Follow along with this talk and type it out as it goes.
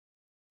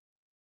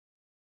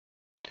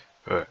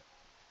Alright,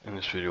 in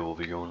this video we'll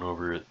be going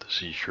over the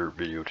C#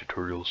 video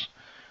tutorials.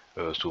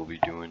 So we'll be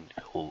doing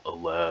a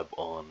lab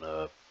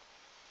on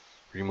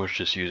pretty much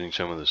just using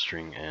some of the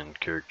string and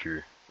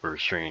character, or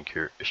string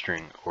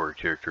or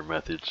character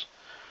methods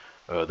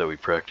that we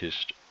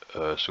practiced.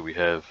 So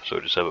I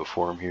just have a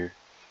form here.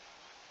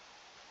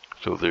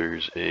 So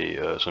there's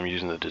so I'm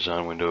using the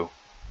design window.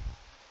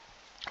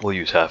 We'll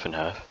use half and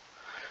half,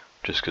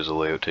 just because the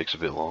layout takes a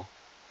bit long.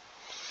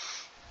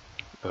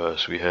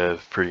 So we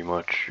have pretty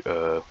much,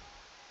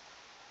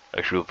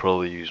 actually we'll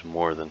probably use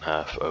more than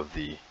half of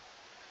the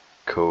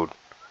code.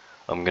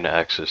 I'm going to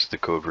access the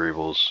code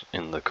variables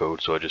in the code,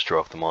 so I just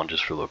drop them on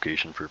just for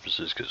location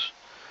purposes, because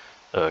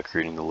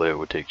creating the layout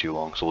would take too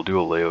long. So we'll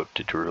do a layout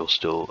tutorial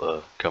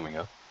still coming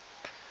up.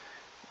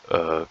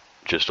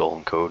 Just all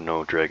in code,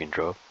 no drag and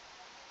drop.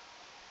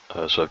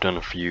 So I've done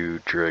a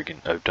few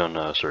I've done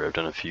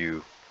a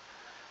few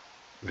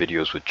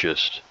videos with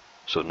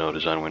so no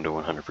design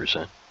window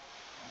 100%.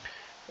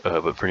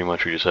 But pretty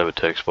much we just have a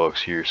text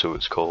box here, so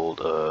it's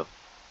called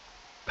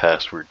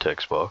password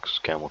text box,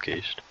 camel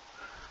cased.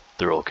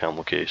 They're all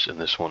camel cased, and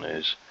this one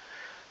is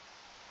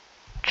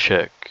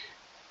check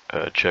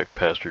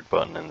password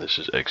button, and this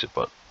is exit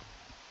button.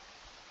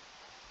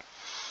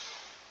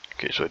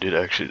 Okay, so I did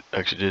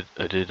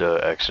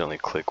accidentally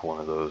click one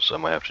of those. I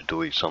might have to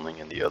delete something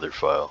in the other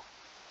file.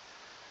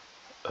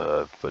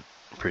 But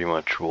pretty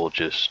much we'll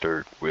just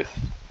start with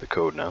the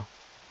code now.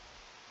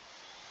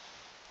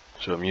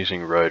 So I'm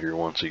using Rider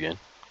once again.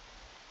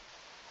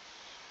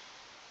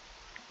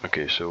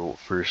 Okay, so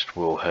first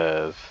we'll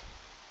have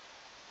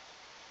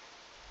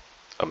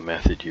a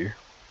method here.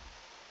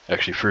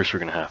 Actually, first we're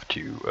gonna have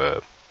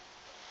to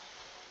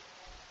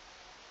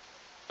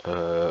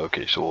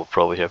okay, so we'll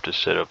probably have to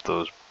set up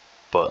those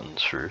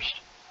buttons first.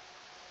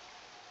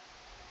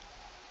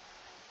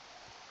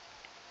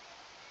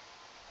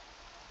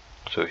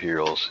 So here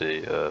I'll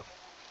say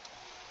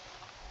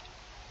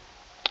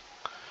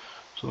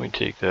so let me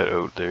take that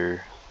out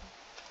there.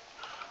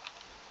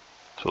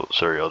 So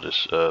sorry, I'll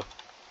just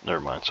never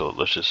mind. So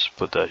let's just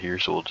put that here.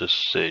 So we'll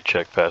just say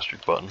check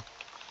password button.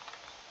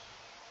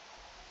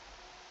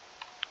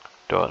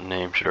 Dot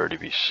name should already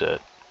be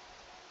set.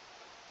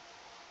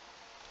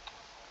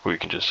 We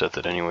can just set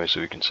that anyway, so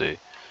we can say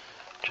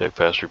check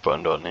password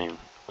button dot name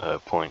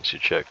points to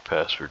check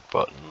password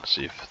button. Let's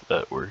see if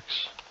that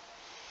works.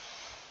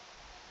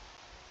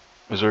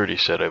 It was already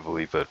set, I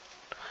believe, but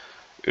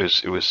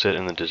it was set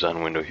in the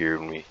design window here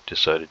when we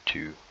decided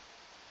to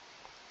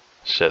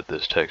set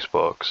this text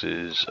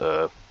box's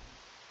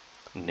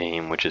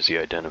name, which is the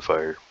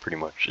identifier. Pretty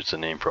much, it's a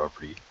name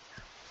property.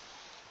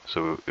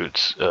 So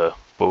it's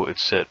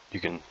set. You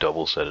can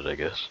double set it, I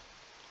guess.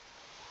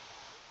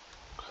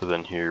 So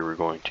then here we're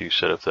going to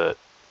set up that.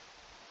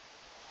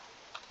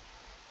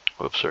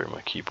 Oops, sorry,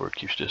 my keyboard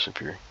keeps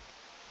disappearing.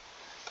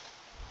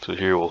 So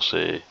here we'll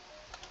say,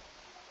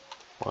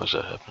 why is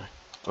that happening?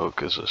 Oh,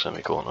 because a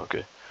semicolon.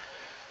 Okay.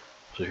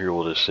 So here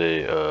we'll just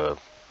say the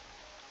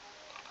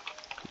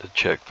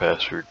check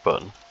password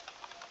button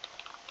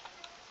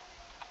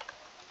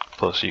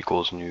plus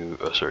equals new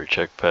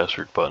check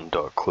password button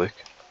dot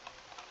click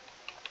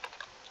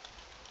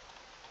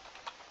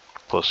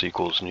plus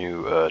equals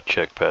new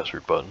check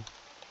password button.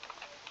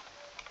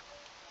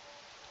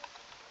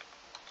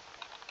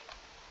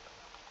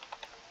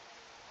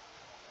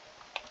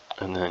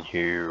 And then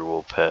here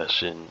we'll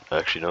pass in,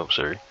 actually no,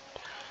 sorry,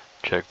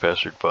 check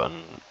password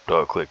button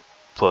dot click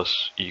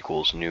plus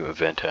equals new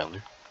event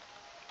handler.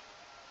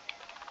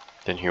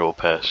 Then here we'll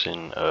pass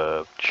in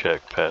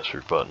check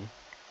password button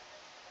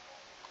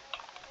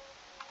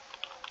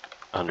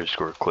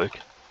underscore click,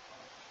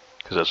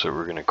 because that's what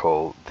we're going to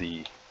call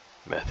the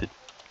method.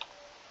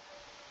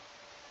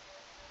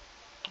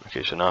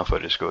 Okay, so now if I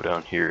just go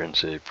down here and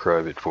say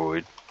private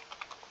void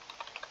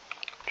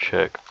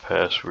check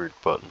password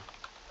button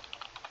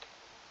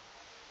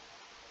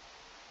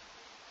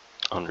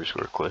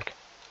underscore click,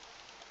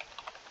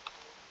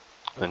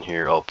 then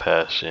here I'll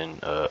pass in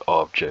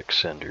object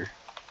sender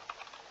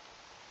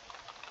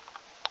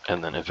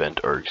and then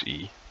event args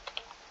e.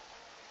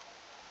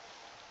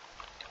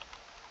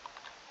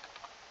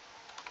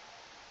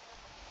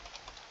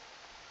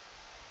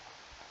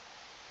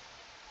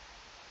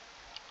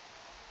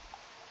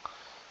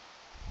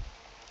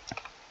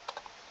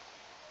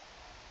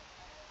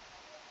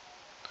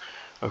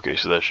 Okay,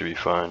 so that should be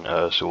fine.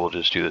 So we'll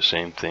just do the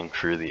same thing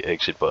for the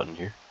exit button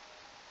here.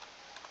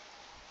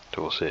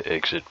 So we'll say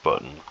exit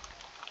button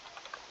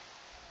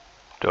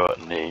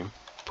dot name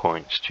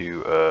points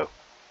to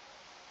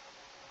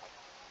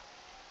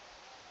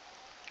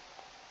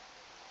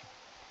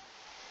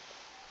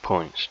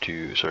we'll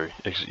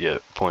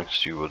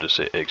just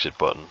say exit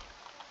button.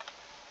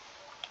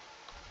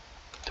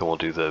 Then we'll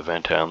do the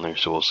event handler,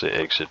 so we'll say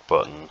exit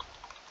button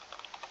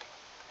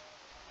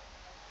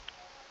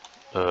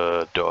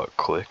dot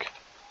click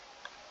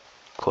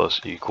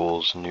plus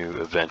equals new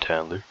event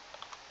handler.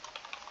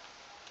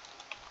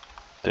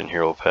 Then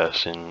here we'll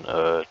pass in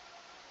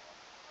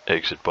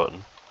exit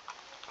button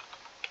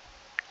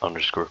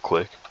underscore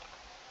click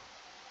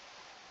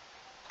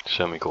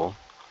semicolon.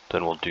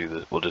 Then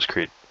we'll just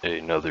create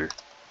another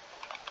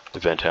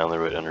event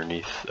handler right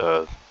underneath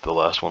the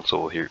last one.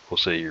 So we'll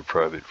say your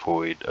private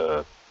void.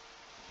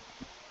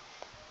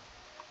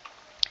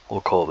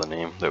 We'll call the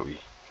name that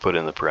we put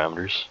in the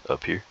parameters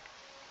up here.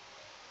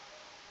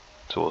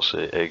 So we'll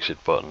say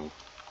exit button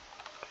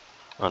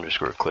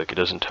underscore click. It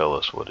doesn't tell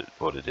us what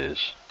it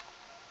is.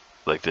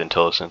 Like the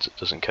IntelliSense, it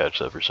doesn't catch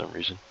that for some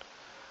reason.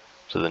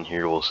 So then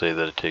here we'll say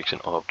that it takes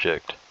an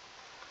object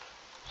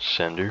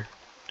sender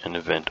and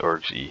event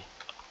args-e.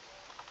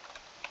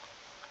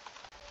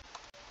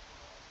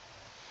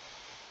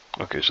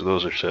 Okay, so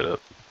those are set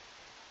up.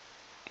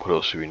 What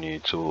else do we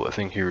need? So I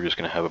think here we're just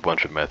going to have a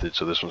bunch of methods,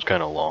 so this one's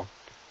kind of long.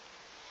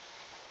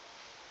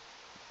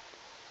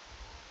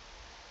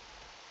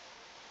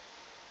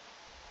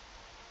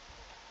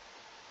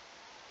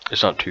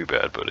 It's not too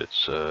bad, but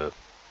it's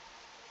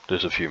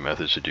there's a few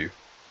methods to do.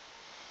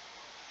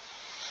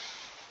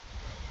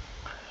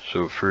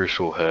 So first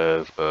we'll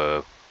have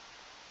so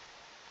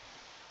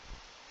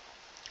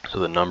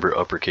the number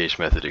uppercase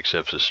method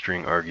accepts a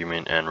string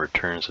argument and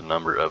returns the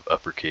number of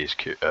uppercase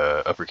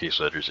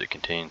letters it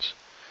contains.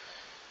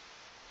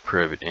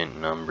 Private int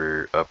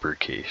number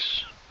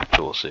uppercase.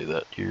 So we'll say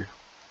that here.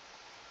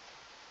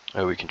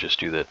 We can just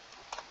do that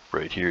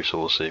right here. So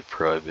we'll say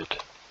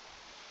private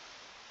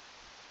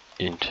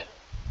int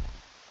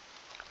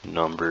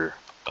number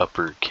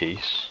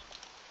uppercase,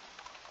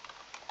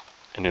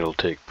 and it'll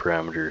take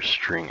parameter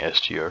string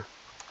str.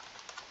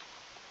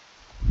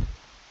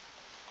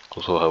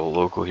 Also have a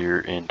local here,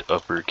 int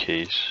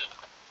uppercase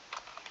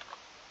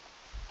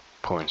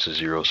points to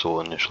 0, so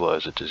we'll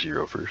initialize it to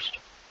 0 first.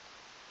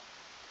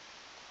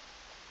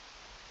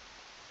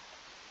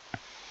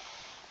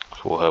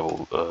 So we'll have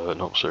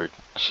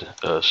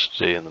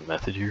stay in the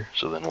method here.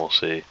 So then we'll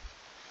have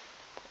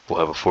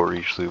a for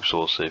each loop. So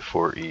we'll say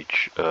for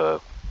each char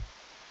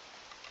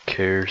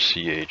ch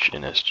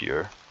in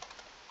str.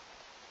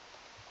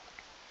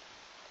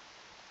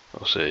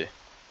 I'll say,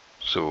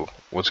 so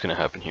what's going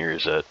to happen here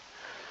is that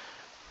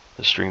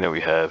the string that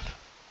we have,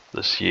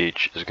 the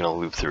ch is going to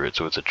loop through it.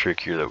 So it's a trick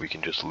here that we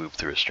can just loop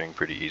through a string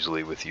pretty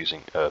easily with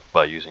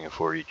by using a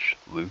for each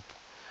loop.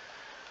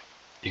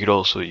 You could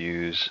also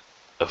use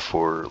a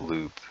for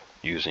loop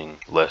using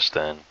less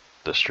than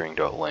the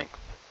string.length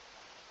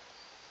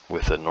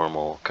with a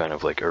normal kind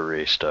of like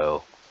array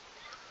style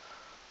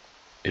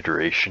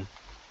iteration.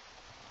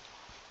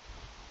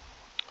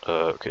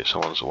 Okay,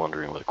 someone's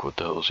wondering like what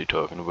the hell is he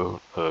talking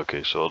about?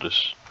 Okay, so I'll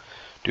just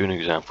do an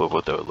example of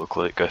what that would look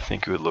like. I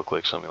think it would look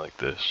like something like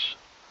this.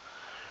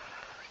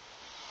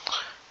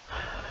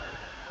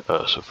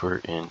 So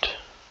for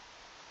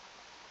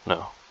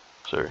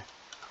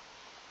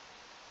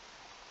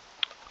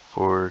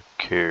for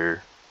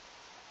char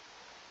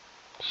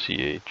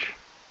ch.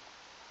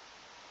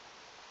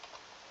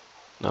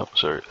 No,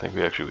 sorry, I think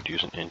we actually would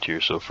use an int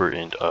here. So for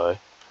int I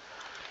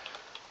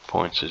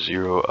points to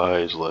 0, I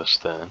is less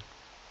than.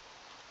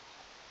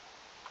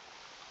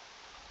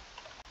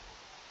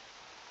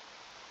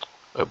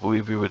 I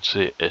believe we would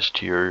say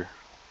str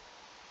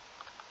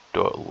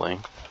dot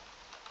length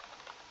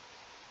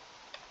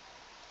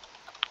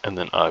and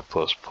then I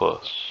plus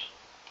plus.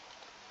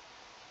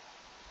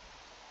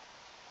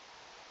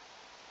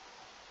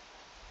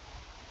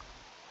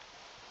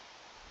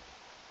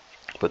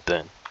 But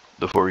then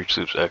the for each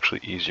loop's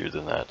actually easier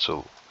than that,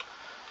 so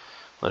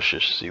let's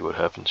just see what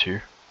happens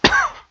here.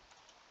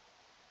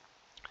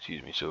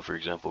 Excuse me. So for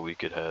example, we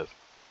could have,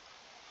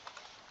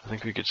 I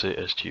think we could say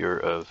str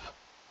of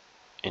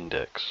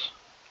index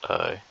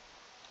I.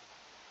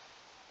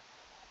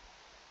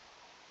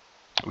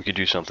 We could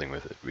do something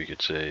with it. We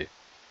could say,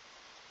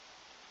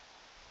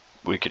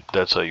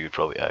 that's how you would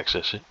probably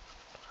access it.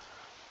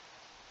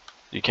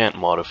 You can't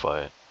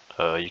modify it.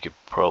 You could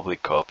probably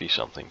copy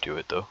something to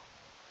it though.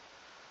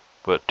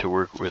 But to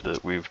work with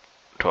it, we've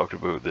talked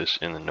about this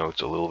in the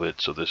notes a little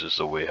bit, so this is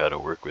the way how to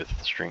work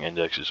with string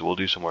indexes. We'll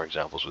do some more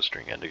examples with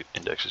string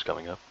indexes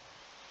coming up.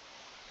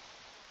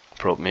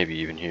 Probably maybe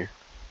even here.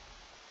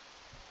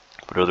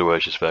 But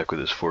otherwise, just back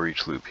with this for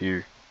each loop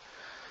here.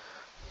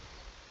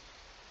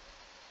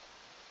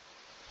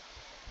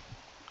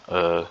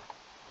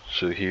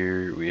 So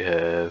here we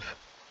have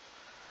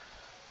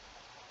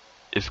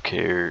if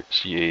char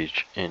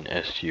ch in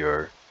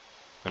str,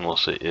 and we'll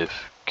say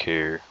if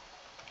char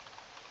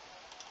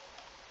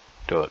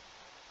dot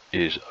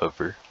is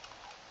upper,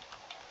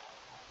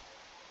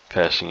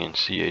 passing in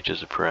ch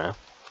as a param.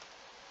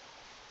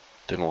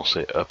 Then we'll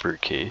say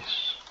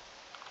uppercase.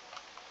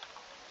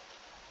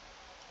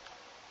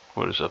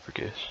 What is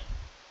uppercase?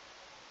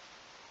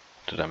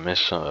 Did I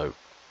miss a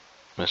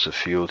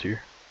field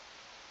here?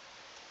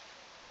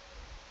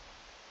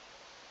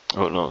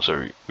 Oh no,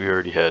 sorry, we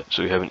already had,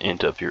 so we have an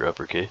int up here,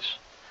 uppercase.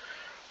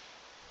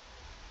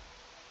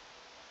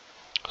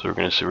 So we're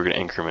gonna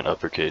increment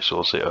uppercase, so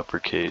we'll say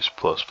uppercase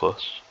plus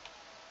plus.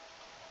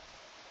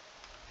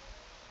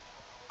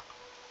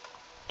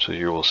 So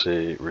here we'll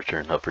say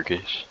return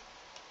uppercase.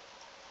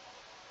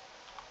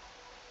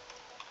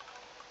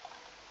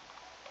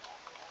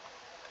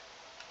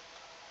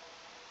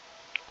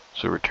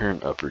 So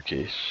return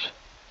uppercase.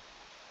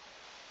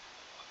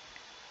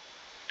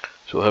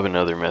 So we'll have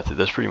another method.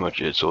 That's pretty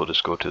much it. So we'll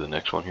just go to the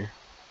next one here.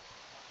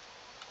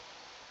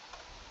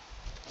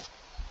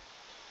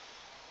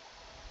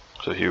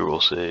 So here we'll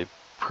say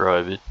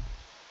private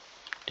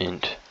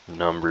int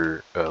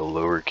number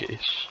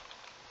lowercase.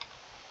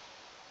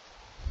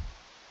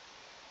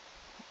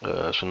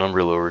 So number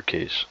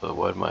lowercase.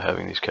 Why am I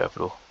having these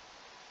capital?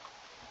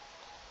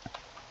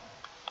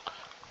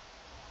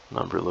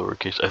 Number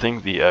lowercase. I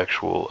think the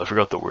actual, I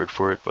forgot the word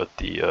for it, but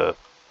the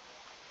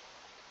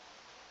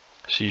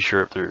C#,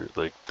 they're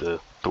like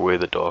the way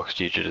the docs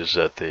teach it is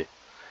that they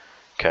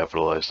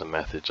capitalize the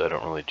methods. I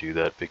don't really do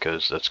that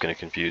because that's going to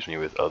confuse me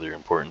with other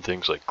important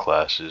things like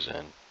classes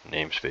and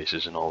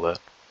namespaces and all that.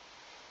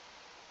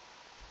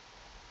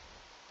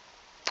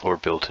 Or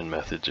built-in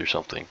methods or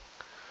something.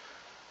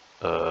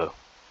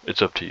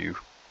 It's up to you.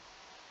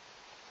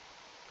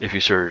 If you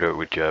started out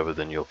with Java,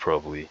 then you'll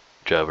probably,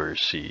 Java or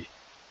C,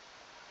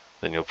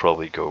 then you'll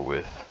probably go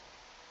with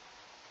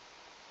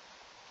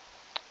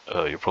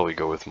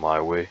my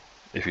way.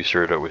 If you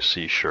started out with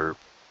C#,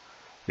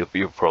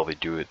 you'll probably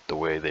do it the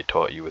way they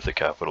taught you with the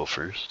capital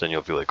first. Then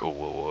you'll be like, oh,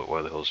 well,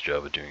 why the hell is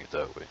Java doing it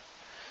that way?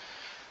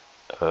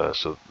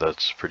 So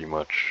that's pretty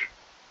much,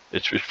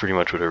 it's pretty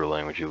much whatever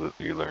language you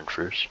learned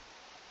first.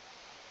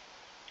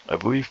 I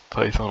believe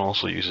Python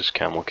also uses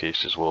camel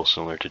case as well,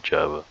 similar to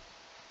Java.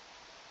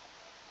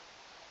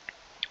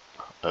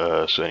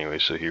 So anyway,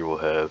 so here we'll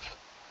have,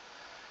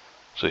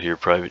 so here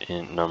private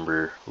int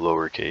number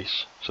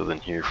lowercase. So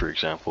then here, for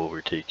example,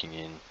 we're taking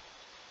in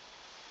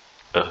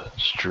a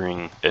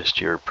string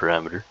str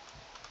parameter.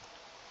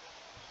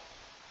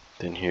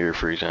 Then here,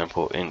 for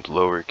example, int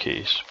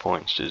lowercase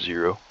points to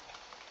 0.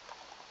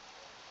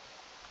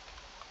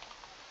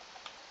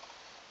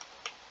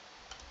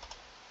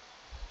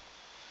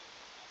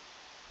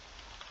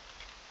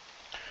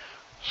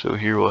 So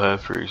here we'll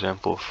have, for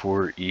example,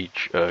 for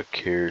each char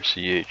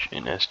ch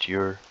in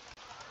str,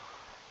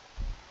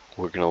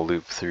 we're going to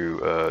loop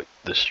through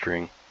the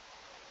string,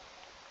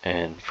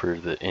 and for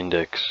the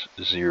index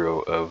 0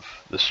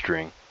 of the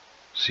string,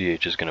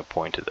 ch is going to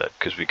point to that,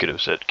 because we could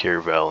have said char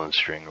val in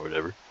string or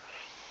whatever.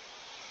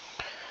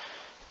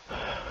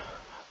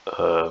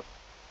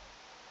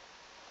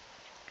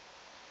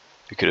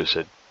 We could have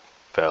said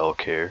val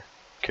char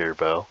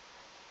val.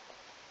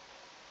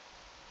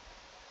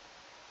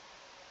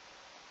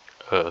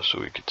 So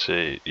we could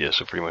say, yeah,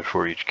 so pretty much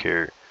for each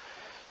char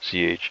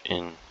ch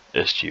in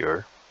str,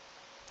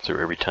 so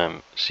every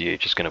time ch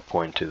is going to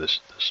point to the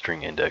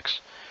string index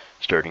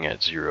starting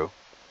at 0.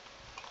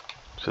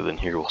 So then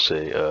here we'll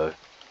say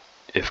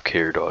if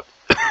char dot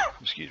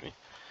excuse me,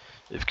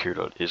 if char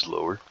dot is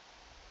lower,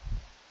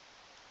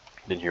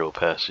 then here we'll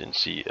pass in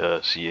ch.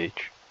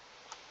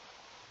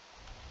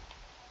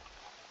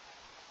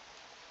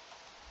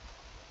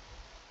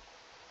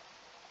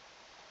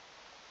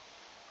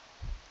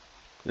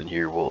 Then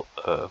here we'll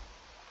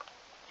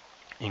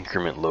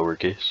increment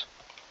lowercase.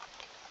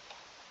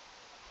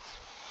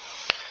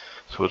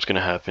 So what's going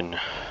to happen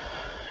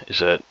is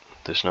that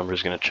this number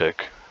is going to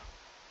check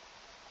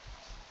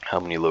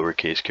how many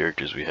lowercase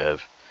characters we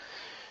have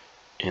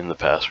in the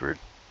password.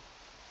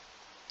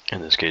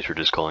 In this case, we're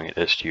just calling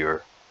it str.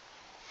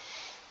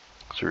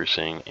 So we're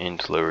saying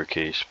int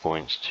lowercase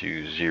points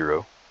to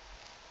 0.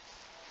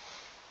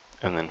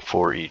 And then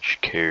for each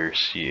char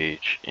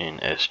ch in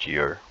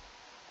str.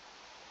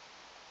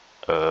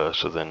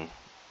 So then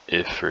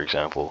if, for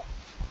example,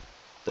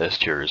 the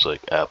str is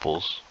like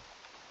apples,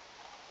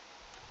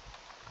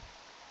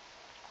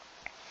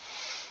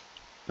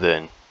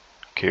 then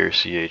char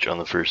ch on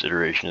the first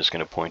iteration is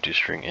going to point to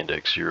string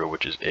index 0,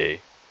 which is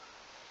a.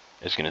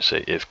 It's going to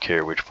say if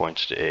char which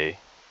points to a,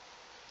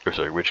 or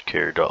sorry, which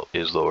char dot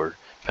is lower,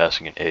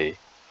 passing an a,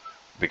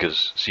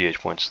 because ch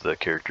points to the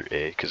character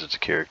a because it's a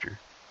character.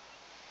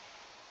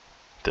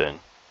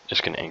 Then it's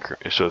going to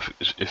increment. So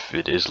if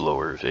it is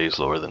lower, if a is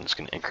lower, then it's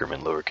going to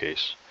increment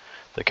lowercase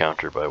the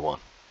counter by 1,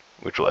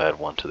 which will add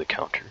 1 to the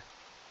counter.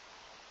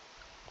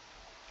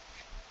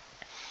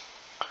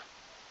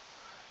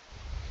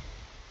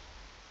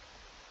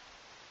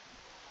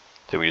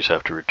 Then we just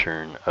have to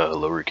return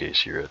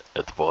lowercase here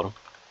at the bottom.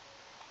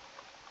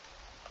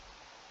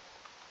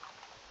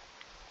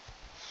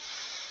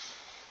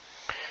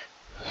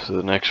 So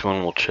the next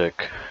one we'll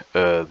check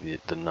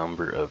the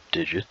number of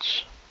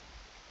digits.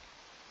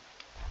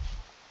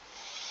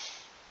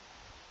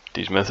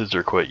 These methods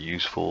are quite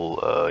useful.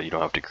 You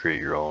don't have to create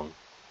your own.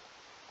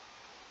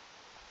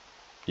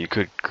 You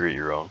could create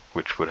your own,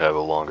 which would have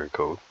a longer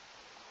code.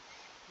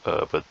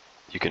 But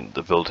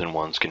the built-in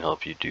ones can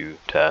help you do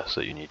tasks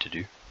that you need to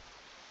do.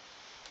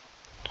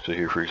 So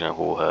here, for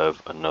example, we'll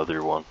have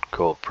another one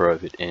called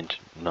private int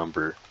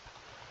number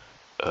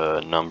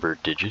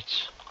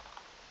digits.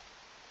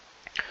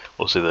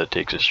 We'll say that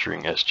takes a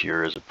string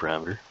str as a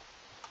parameter.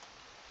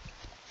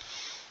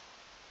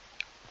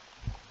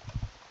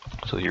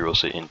 So here we'll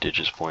say int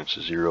digits points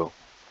to 0.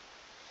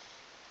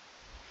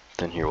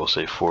 Then here we'll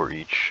say for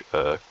each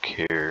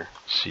char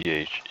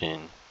ch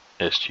in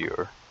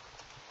str.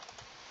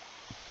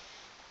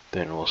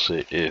 Then we'll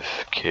say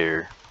if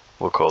char,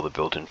 we'll call the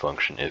built-in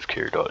function if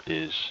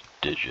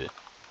char.isDigit,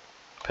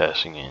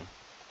 passing in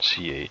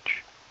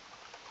ch.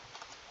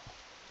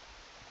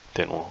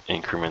 Then we'll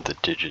increment the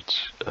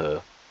digits,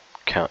 the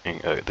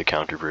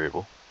counter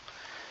variable,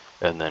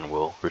 and then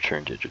we'll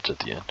return digits at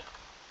the end.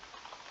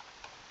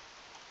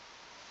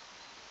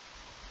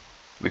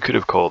 We could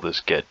have called this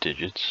get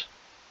digits,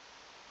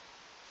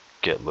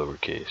 get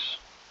lowercase,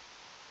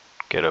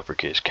 get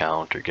uppercase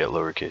count, or get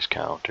lowercase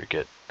count, or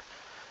get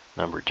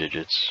number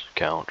digits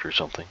count, or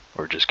something,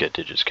 or just get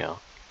digits count.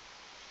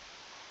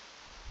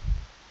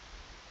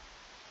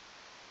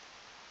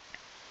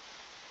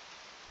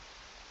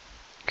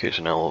 Okay,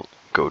 so now we'll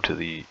go to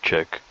the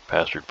check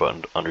password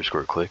button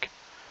underscore click.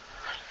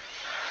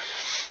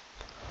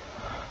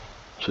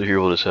 So here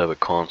we'll just have a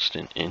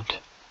constant int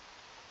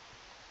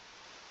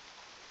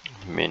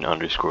min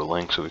underscore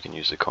length, so we can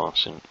use the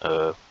constant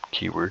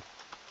keyword.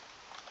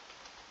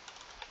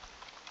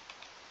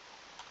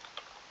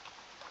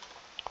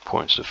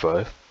 Points to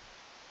 5.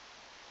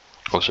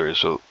 Oh, sorry,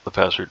 so the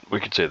password, we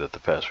could say that the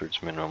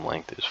password's minimum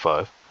length is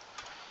 5.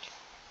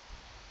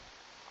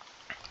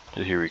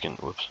 So here we can,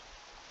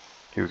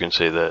 here we can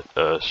say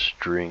that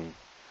string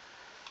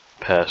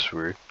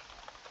password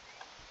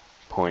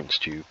points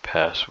to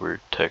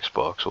password text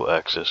box will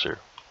access our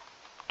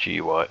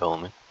GUI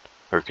element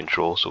or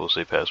control, so we'll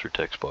say password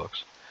text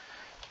box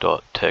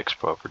dot text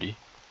property.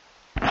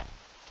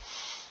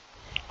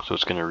 So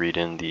it's going to read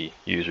in the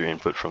user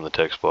input from the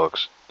text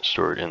box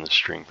stored in the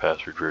string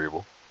password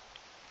variable.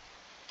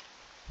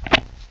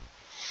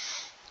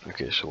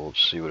 Okay, so we'll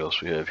see what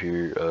else we have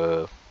here.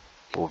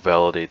 We'll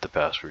validate the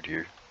password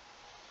here.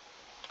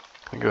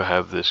 I think I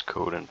have this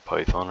code in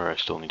Python, or I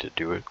still need to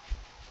do it.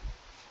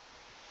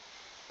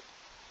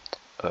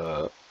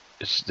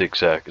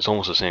 It's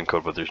almost the same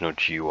code, but there's no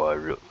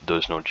GUI.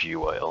 There's no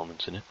GUI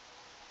elements in it.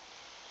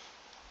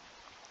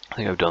 I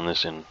think I've done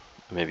this in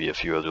maybe a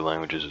few other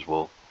languages as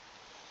well.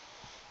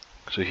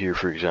 So here,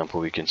 for example,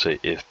 we can say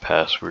if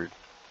password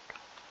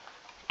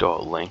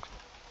dot length.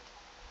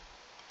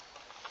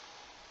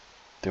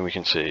 Then we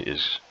can say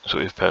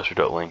if password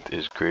dot length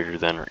is greater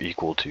than or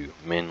equal to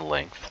min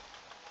length.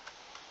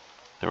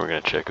 Then we're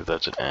going to check if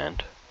that's an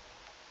AND.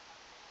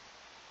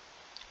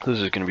 This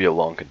is going to be a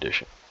long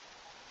condition.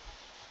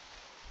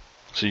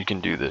 So you can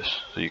do this.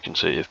 So you can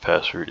say if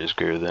password is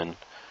greater than,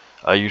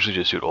 I usually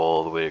just do it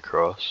all the way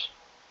across,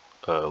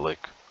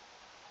 like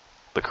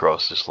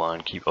across this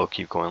line. I'll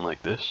keep going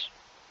like this.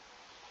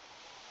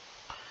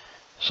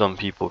 Some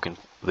people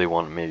they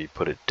want to maybe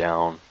put it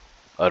down.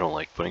 I don't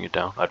like putting it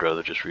down. I'd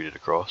rather just read it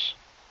across.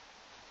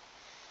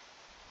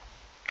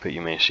 But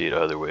you may see it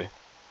either way.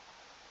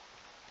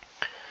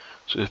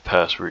 So if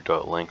password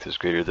dot length is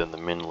greater than the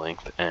min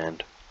length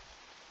and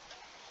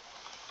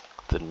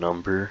the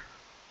number,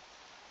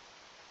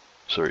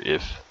 so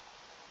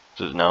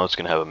now it's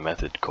going to have a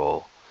method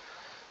call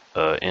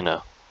in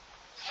a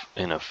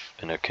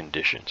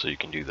condition, so you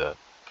can do that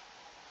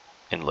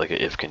in like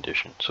a if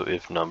condition. So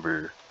if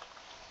number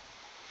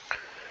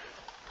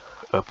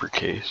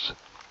uppercase,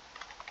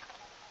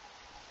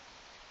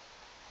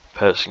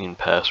 passing in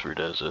password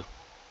as a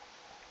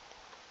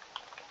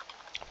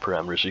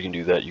parameter, so you can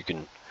do that. You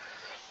can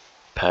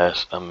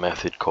pass a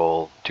method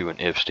call to an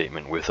if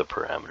statement with a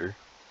parameter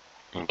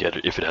and get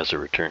it if it has a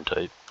return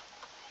type.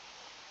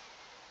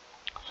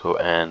 So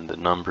and the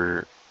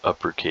number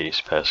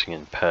uppercase passing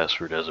in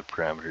password as a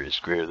parameter is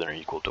greater than or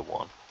equal to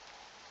 1.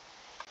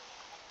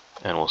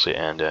 And we'll say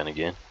and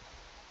again.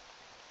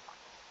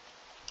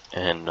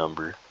 And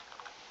number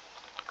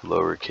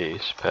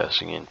lowercase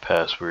passing in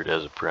password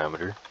as a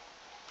parameter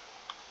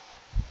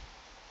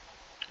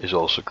is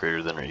also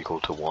greater than or equal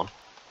to 1.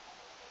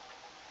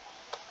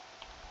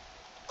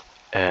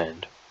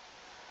 And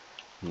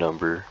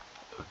number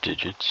of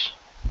digits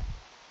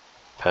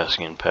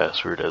passing in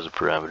password as a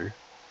parameter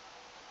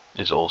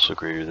is also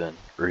greater than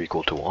or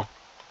equal to 1.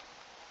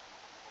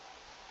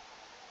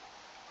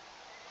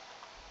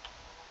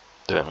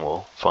 Then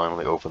we'll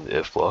finally open the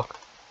if block.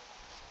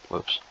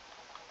 Whoops.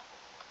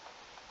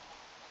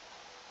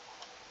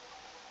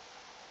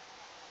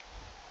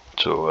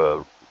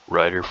 So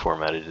Writer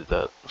formatted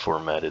that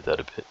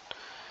a bit.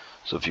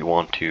 So if you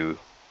want to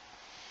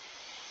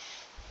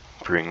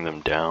bring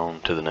them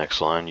down to the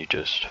next line, you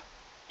just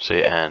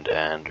say and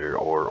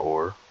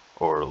or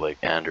like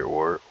and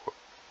or,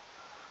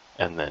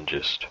 and then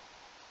just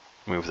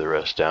move the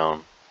rest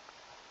down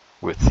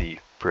with the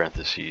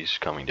parentheses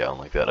coming down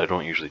like that. I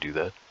don't usually do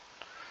that,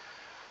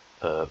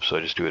 so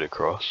I just do it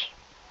across.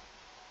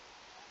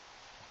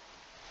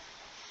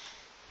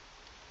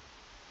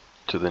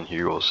 So then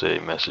here we'll say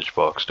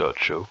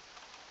messagebox.show.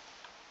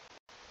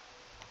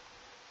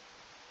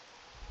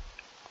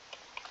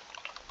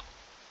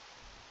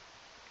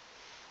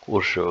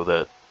 We'll show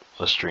that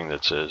a string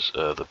that says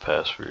the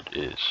password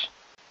is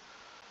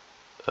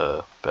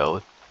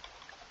valid.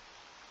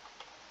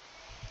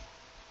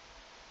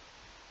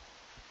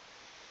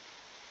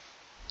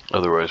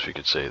 Otherwise we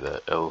could say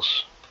that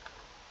else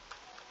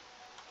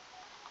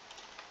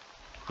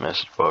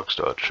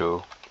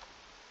messagebox.show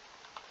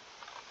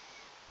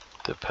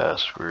the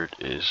password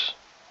is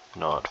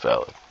not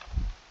valid.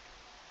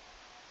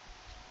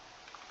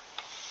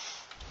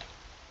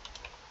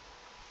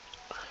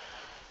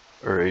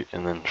 Alright,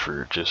 and then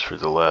for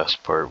the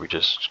last part, we're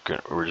just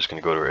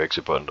gonna go to our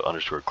exit button to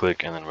underscore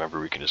click, and then remember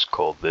we can just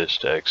call this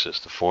to access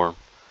the form,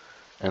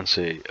 and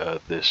say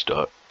this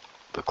dot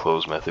the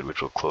close method,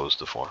 which will close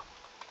the form.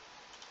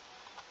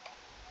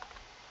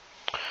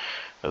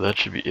 That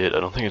should be it. I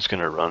don't think it's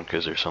gonna run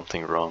because there's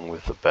something wrong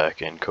with the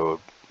back-end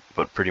code,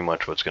 but pretty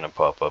much what's gonna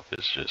pop up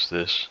is just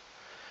this.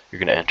 You're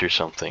gonna enter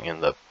something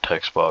in the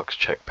text box,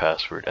 check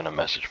password, and a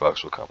message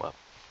box will come up.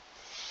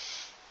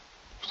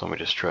 So let me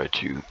just try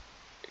to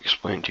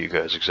explain to you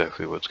guys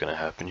exactly what's going to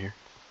happen here.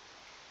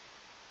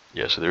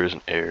 Yeah, so there is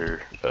an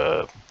error.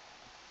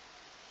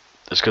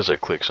 It's because I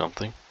clicked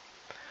something.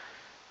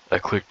 I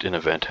clicked an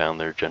event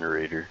handler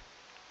generator.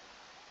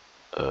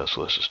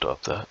 So let's just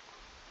stop that.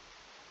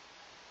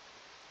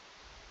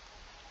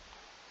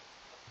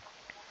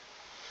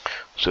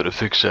 So to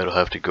fix that, I'll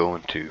have to go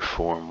into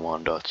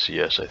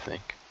form1.cs, I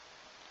think.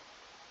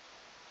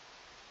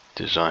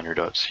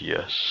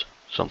 Designer.cs,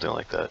 something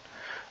like that.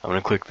 I'm going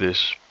to click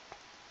this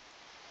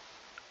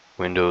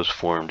Windows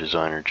Form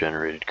Designer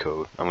generated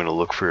code. I'm going to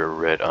look for a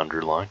red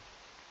underline.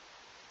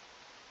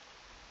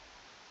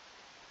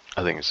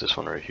 I think it's this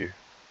one right here.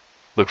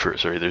 Look for it.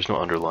 Sorry, there's no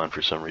underline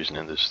for some reason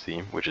in this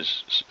theme, which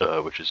is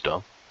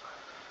dumb.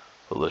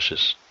 But let's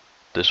just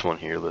this one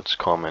here. Let's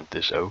comment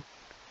this out.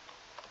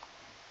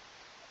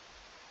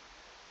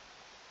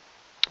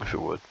 If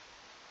it would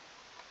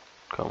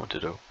comment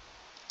it out.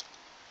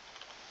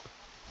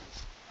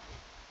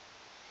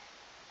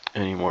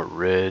 Any more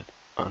red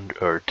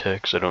or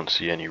text? I don't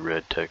see any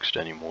red text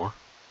anymore.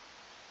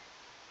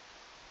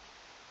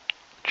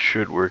 It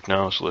should work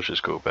now, so let's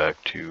just go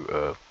back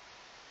to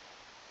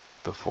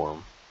the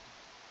form.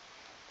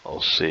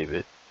 I'll save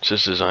it. It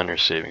says designer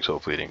saving, so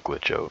hopefully it didn't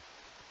glitch out.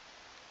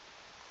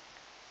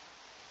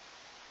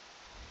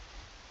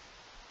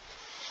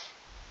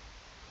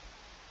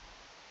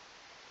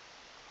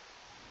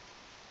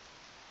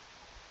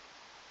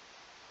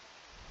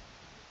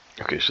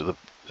 Okay, so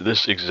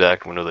this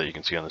exact window that you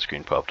can see on the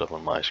screen popped up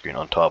on my screen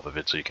on top of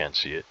it, so you can't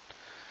see it.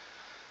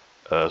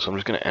 So I'm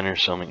just going to enter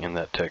something in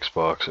that text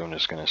box. I'm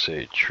just going to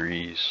say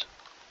trees,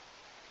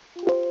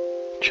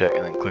 check,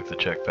 and then click the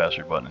check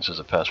password button. It says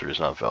the password is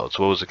not valid.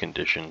 So what was the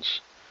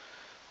conditions?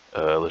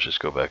 Let's just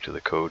go back to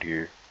the code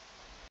here.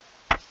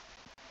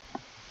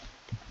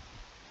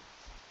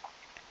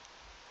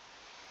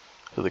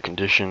 So the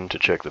condition to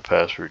check the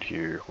password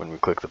here, when we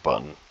click the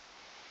button,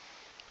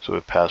 so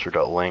with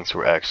password.length,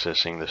 we're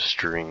accessing the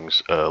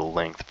string's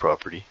length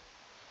property.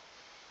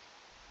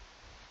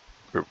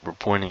 We're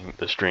pointing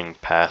the string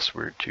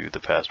password to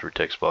the password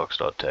text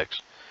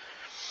box.text.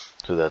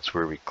 So that's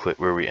where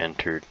we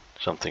entered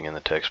something in the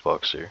text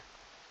box there.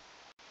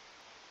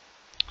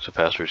 So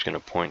password is going to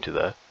point to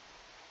that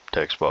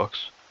text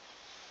box.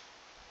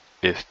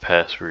 If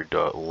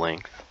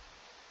password.length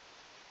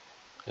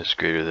is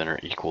greater than or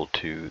equal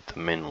to the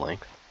min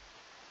length,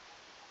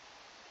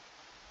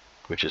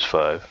 which is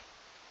 5,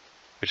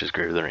 which is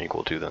greater than or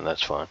equal to, then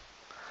that's fine.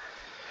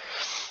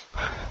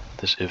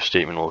 This if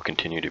statement will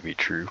continue to be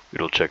true.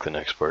 It'll check the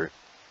next part.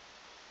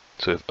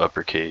 So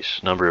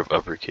if number of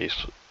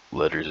uppercase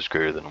letters is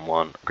greater than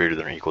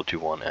or equal to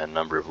 1, and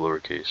number of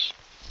lowercase,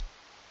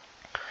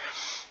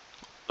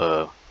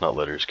 not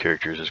letters,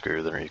 characters is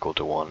greater than or equal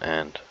to 1,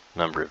 and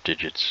number of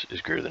digits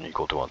is greater than or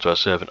equal to 1. So it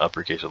has to have an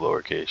uppercase, a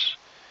lowercase,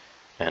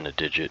 and a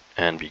digit,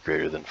 and be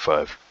greater than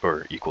 5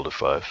 or equal to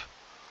 5.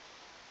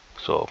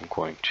 So I'm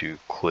going to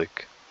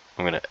click.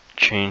 I'm going to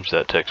change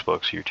that text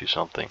box here to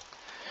something.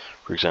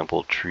 For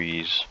example,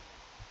 trees,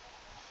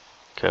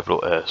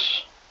 capital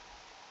S,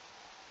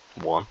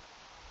 1,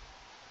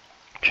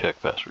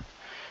 check password.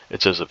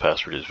 It says the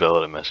password is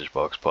valid, a message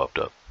box popped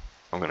up.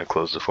 I'm going to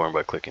close the form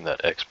by clicking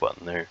that X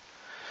button there.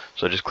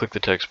 So I just clicked the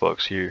text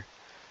box here,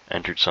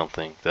 entered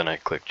something, then I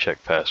clicked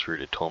check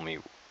password. It told me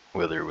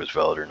whether it was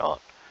valid or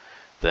not.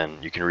 Then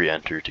you can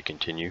re-enter to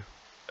continue,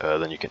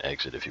 then you can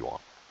exit if you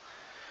want.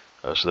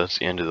 So that's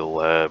the end of the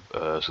lab.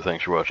 So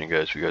thanks for watching,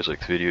 guys. If you guys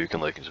liked the video, you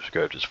can like and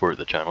subscribe to support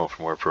the channel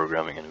for more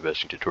programming and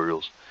investing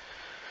tutorials.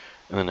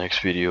 In the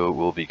next video,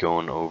 we'll be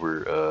going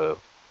over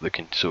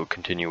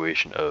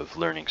continuation of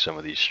learning some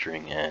of these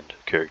string and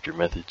character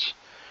methods.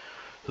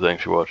 So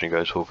thanks for watching,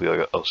 guys.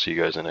 Hopefully I'll see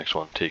you guys in the next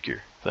one. Take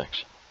care.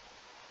 Thanks.